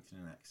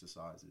strengthening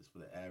exercises for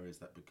the areas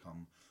that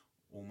become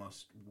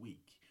almost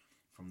weak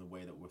from the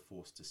way that we're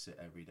forced to sit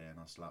every day in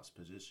our slouch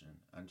position.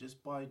 And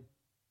just by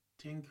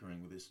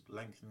tinkering with this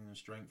lengthening and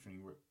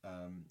strengthening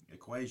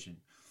equation,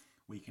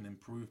 we can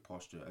improve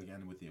posture.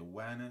 Again, with the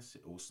awareness,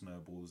 it all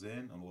snowballs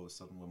in, and all of a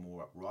sudden we're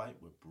more upright,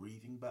 we're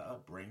breathing better,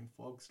 brain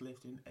fog's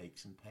lifting,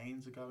 aches and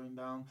pains are going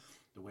down,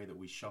 the way that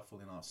we shuffle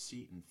in our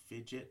seat and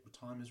fidget, the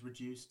time is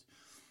reduced.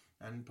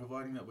 And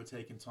providing that we're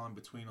taking time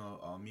between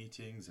our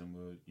meetings and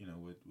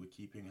we're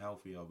keeping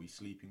healthy, are we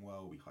sleeping well,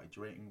 are we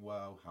hydrating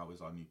well, how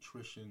is our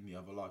nutrition, the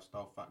other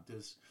lifestyle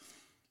factors,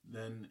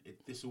 then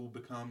this all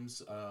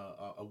becomes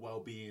a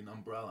well-being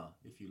umbrella,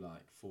 if you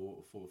like,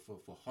 for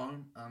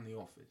home and the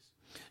office.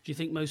 Do you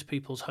think most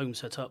people's home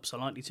setups are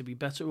likely to be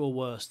better or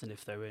worse than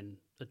if they're in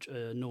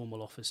a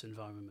normal office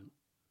environment?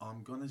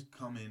 I'm going to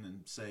come in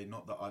and say,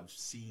 not that I've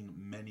seen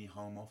many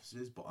home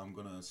offices, but I'm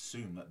going to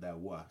assume that they're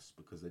worse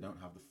because they don't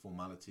have the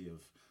formality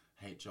of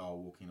HR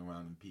walking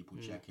around and people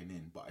checking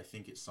in. But I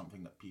think it's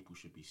something that people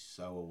should be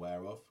so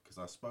aware of, because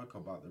I spoke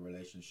about the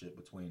relationship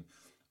between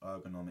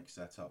ergonomic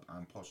setup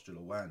and postural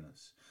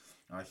awareness.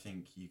 I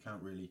think you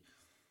can't really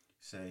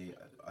say,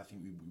 I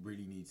think we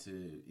really need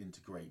to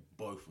integrate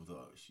both of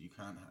those. You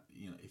can't,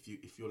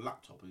 if your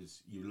laptop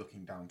is, you're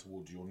looking down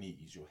towards your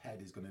knees, your head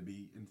is going to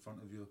be in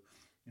front of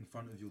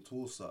your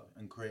torso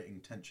and creating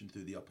tension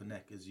through the upper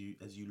neck as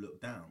you look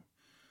down.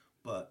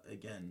 But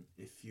again,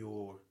 if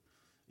you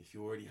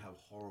already have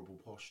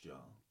horrible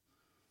posture,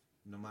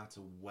 no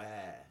matter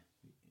where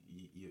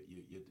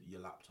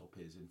your laptop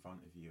is in front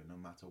of you, no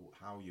matter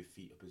how your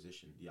feet are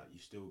positioned, you're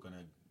still going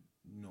to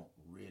not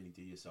really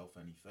do yourself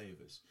any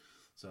favors.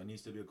 So it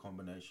needs to be a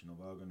combination of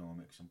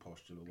ergonomics and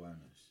postural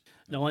awareness.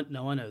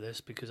 Now I know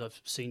this because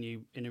I've seen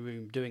you in a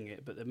room doing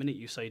it. But the minute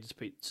you say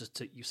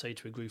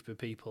to a group of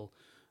people,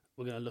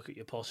 we're going to look at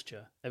your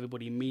posture,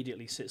 everybody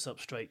immediately sits up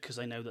straight because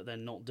they know that they're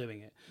not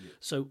doing it. Yeah.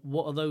 So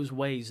what are those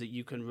ways that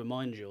you can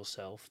remind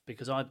yourself?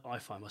 Because I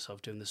find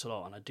myself doing this a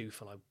lot, and I do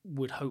feel I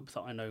would hope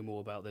that I know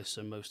more about this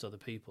than most other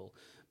people.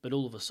 But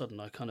all of a sudden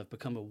I kind of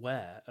become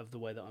aware of the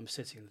way that I'm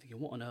sitting and thinking,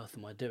 what on earth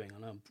am I doing?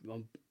 And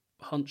I'm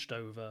hunched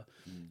over,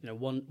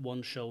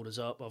 one shoulder's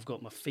up, I've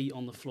got my feet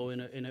on the floor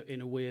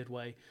in a weird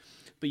way.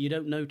 But you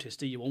don't notice,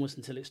 do you, almost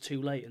until it's too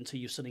late, until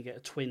you suddenly get a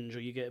twinge or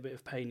you get a bit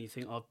of pain, you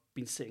think, I've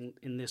been sitting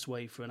in this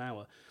way for an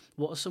hour.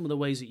 What are some of the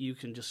ways that you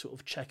can just sort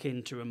of check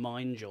in to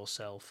remind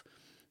yourself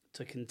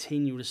to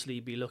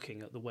continuously be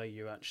looking at the way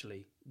you're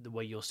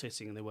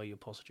sitting and the way your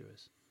posture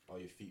is? Are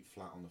your feet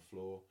flat on the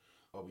floor?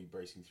 Are we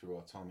bracing through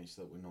our tummy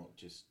so that we're not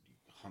just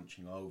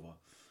hunching over?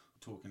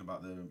 Talking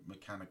about the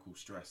mechanical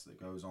stress that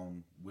goes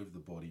on with the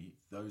body,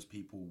 those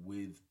people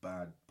with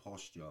bad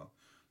posture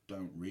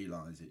don't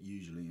realise it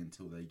usually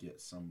until they get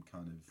some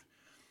kind of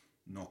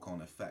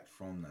knock-on effect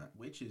from that,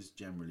 which is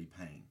generally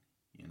pain,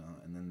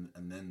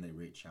 and then they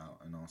reach out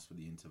and ask for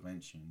the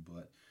intervention.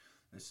 But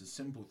there's some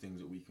simple things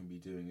that we can be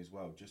doing as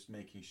well, just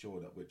making sure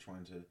that we're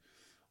trying to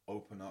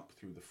open up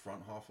through the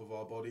front half of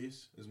our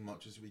bodies as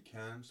much as we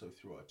can. So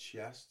through our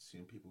chests,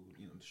 people,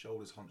 the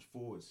shoulders hunch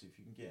forward. So if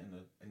you can get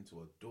into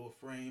a door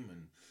frame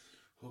and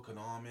hook an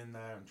arm in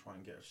there and try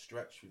and get a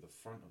stretch through the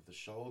front of the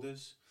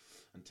shoulders,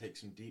 and take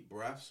some deep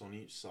breaths on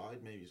each side,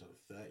 maybe sort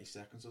of 30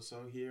 seconds or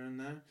so here and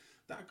there.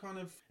 That kind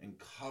of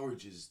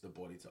encourages the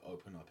body to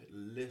open up. It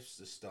lifts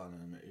the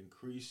sternum, it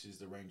increases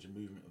the range of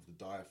movement of the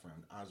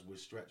diaphragm as we're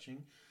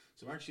stretching.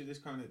 So actually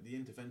the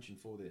intervention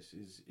for this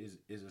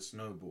is a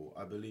snowball.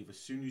 I believe as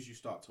soon as you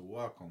start to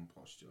work on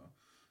posture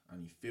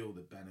and you feel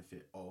the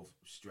benefit of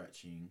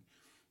stretching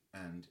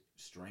and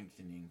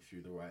strengthening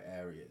through the right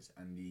areas,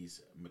 and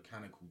these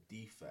mechanical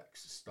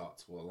defects start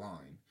to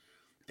align,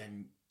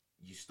 then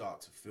you start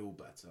to feel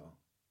better,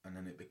 and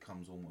then it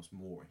becomes almost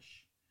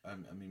moreish. I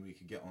mean, we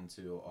could get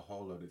onto a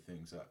whole load of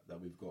things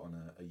that we've got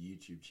on a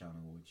YouTube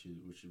channel,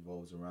 which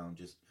revolves around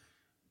just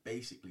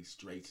basically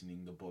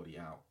straightening the body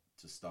out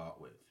to start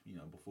with. You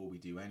know, before we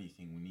do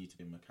anything, we need to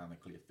be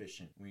mechanically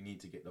efficient. We need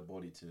to get the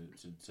body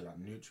to that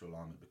neutral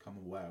alignment, become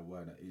aware of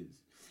where that is.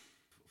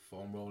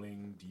 Foam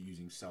rolling,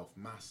 using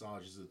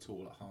self-massage as a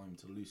tool at home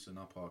to loosen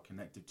up our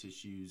connective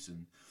tissues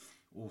and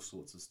all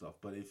sorts of stuff.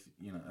 But if,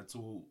 you know, it's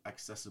all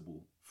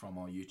accessible from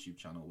our YouTube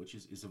channel, which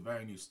is a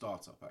very new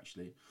startup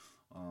actually.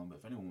 But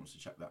if anyone wants to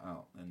check that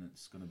out, then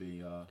it's going to be,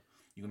 you're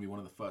going to be one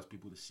of the first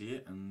people to see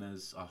it. And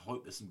I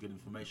hope there's some good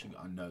information.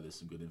 I know there's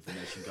some good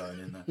information going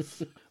in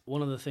there.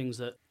 One of the things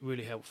that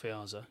really helped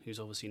Fiaza, who's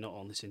obviously not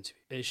on this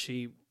interview, is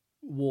she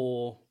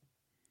wore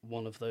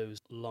one of those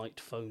light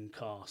foam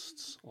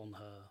casts on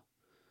her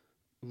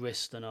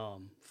wrist and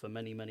arm for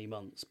many, many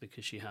months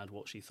because she had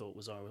what she thought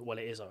was it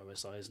is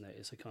RSI, isn't it?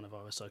 It's a kind of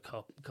RSI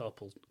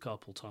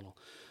carpal tunnel,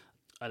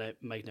 and it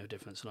made no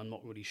difference, and I'm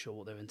not really sure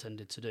what they're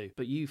intended to do.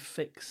 But you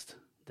fixed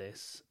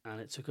this,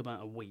 and it took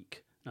about a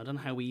week. Now, I don't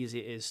know how easy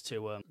it is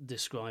to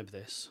describe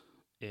this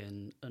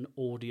in an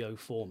audio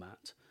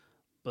format,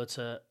 but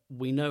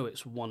we know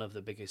it's one of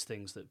the biggest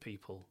things that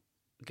people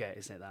get,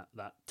 isn't it?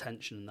 That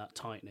tension and that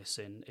tightness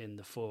in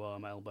the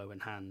forearm, elbow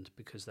and hand,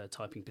 because they're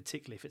typing,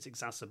 particularly if it's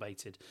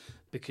exacerbated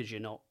because you're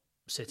not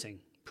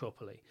sitting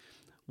properly.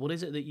 What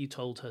is it that you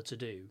told her to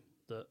do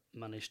that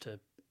managed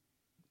to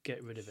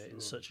get rid of it in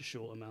such a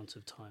short amount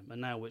of time, and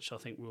now which I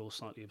think we're all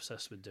slightly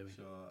obsessed with doing?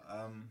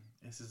 Sure.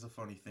 This is a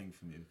funny thing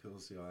for me because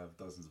obviously I have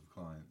dozens of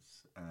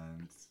clients,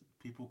 and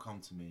people come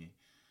to me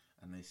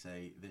and they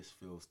say, this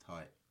feels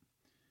tight,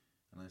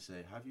 and I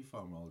say, have you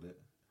foam rolled it?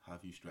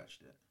 Have you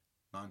stretched it?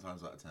 9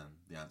 times out of 10,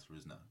 the answer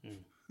is no.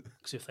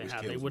 Because if they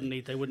had, they wouldn't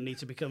need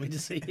to be coming to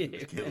see you.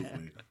 Which kills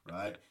me,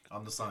 right?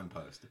 I'm the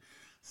signpost.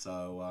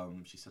 So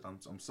she said,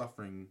 I'm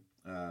suffering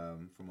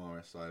from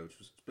RSI, which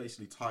was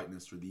basically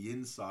tightness through the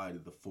inside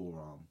of the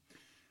forearm.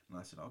 And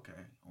I said, okay,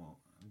 well,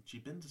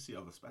 she'd been to see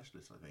other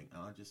specialists, I think.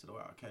 And I just said, all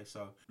right, okay,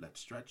 so let's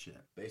stretch it.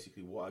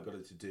 Basically, what I got her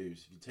to do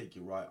is if you take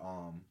your right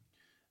arm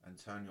and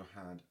turn your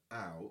hand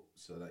out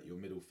so that your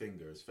middle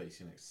finger is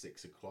facing at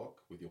 6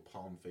 o'clock with your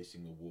palm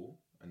facing the wall,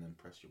 and then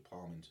press your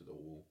palm into the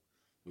wall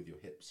with your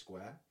hip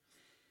square.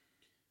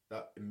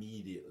 That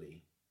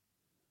immediately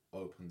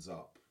opens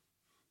up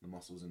the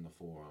muscles in the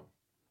forearm.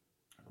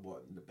 And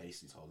what the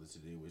basically told her to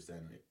do was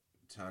then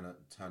turn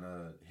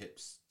her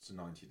hips to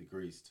 90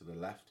 degrees to the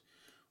left,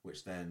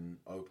 which then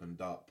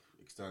opened up,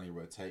 externally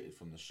rotated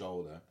from the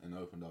shoulder, and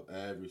opened up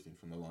everything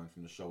from the line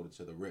from the shoulder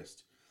to the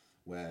wrist,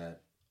 where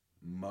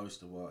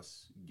most of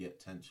us get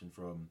tension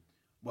from,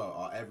 well,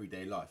 our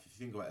everyday life. If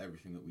you think about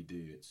everything that we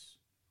do, it's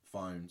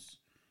phones,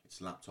 it's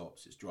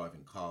laptops, it's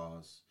driving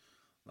cars.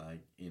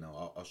 Like, you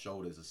know, our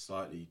shoulders are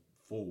slightly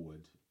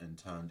forward and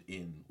turned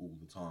in all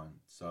the time.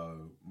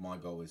 So my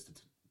goal is to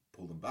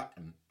pull them back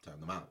and turn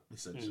them out,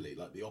 essentially,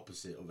 like the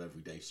opposite of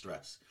everyday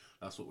stress.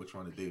 That's what we're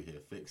trying to do here,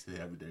 fix the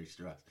everyday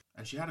stress.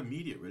 And she had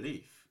immediate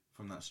relief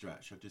from that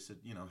stretch. I just said,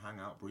 you know, hang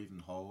out, breathe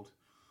and hold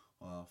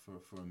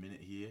for a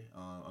minute here.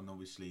 And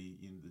obviously,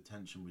 you know, the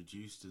tension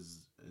reduced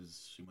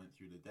as she went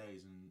through the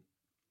days. And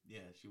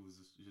yeah, she was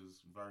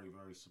very,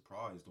 very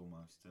surprised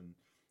almost. And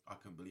I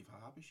couldn't believe how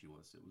happy she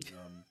was. It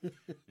was,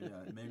 yeah,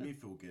 it made me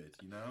feel good,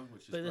 you know,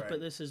 which is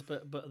great.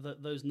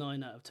 But those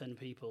 9 out of 10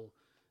 people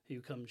who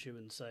come to you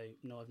and say,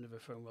 no, I've never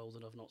foam rolled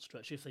and I've not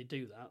stretched, if they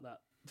do that, that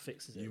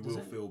fixes it. You will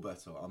feel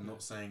better. I'm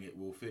not saying it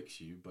will fix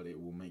you, but it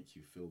will make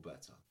you feel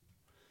better.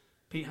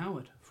 Pete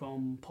Howard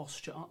from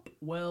Posture Up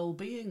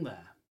Wellbeing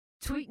there.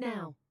 Tweet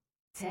now.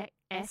 Tech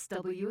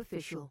SW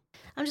Official.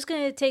 I'm just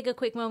going to take a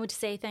quick moment to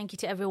say thank you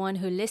to everyone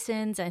who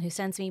listens and who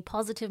sends me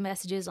positive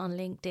messages on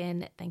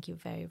LinkedIn. Thank you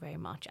very, very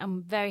much.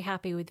 I'm very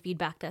happy with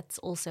feedback that's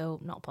also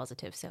not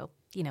positive. So,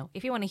 you know,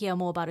 if you want to hear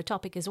more about a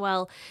topic as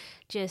well,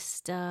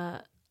 just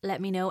let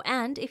me know.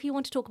 And if you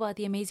want to talk about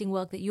the amazing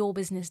work that your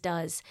business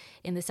does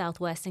in the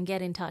Southwest, and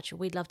get in touch,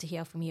 we'd love to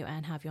hear from you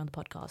and have you on the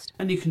podcast.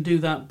 And you can do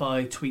that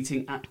by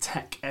tweeting at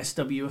Tech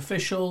SW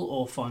Official,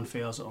 or find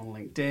Fiaza on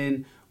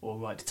LinkedIn, or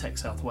write to Tech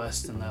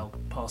Southwest and they'll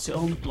pass it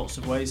on. Lots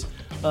of ways.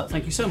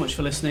 Thank you so much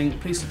for listening.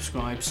 Please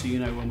subscribe so you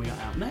know when we are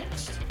out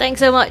next. Thanks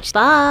so much.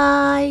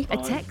 Bye. A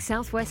Tech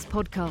Southwest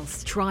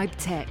podcast, Tribe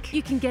Tech.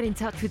 You can get in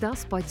touch with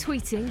us by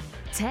tweeting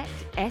Tech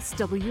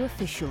SW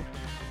Official.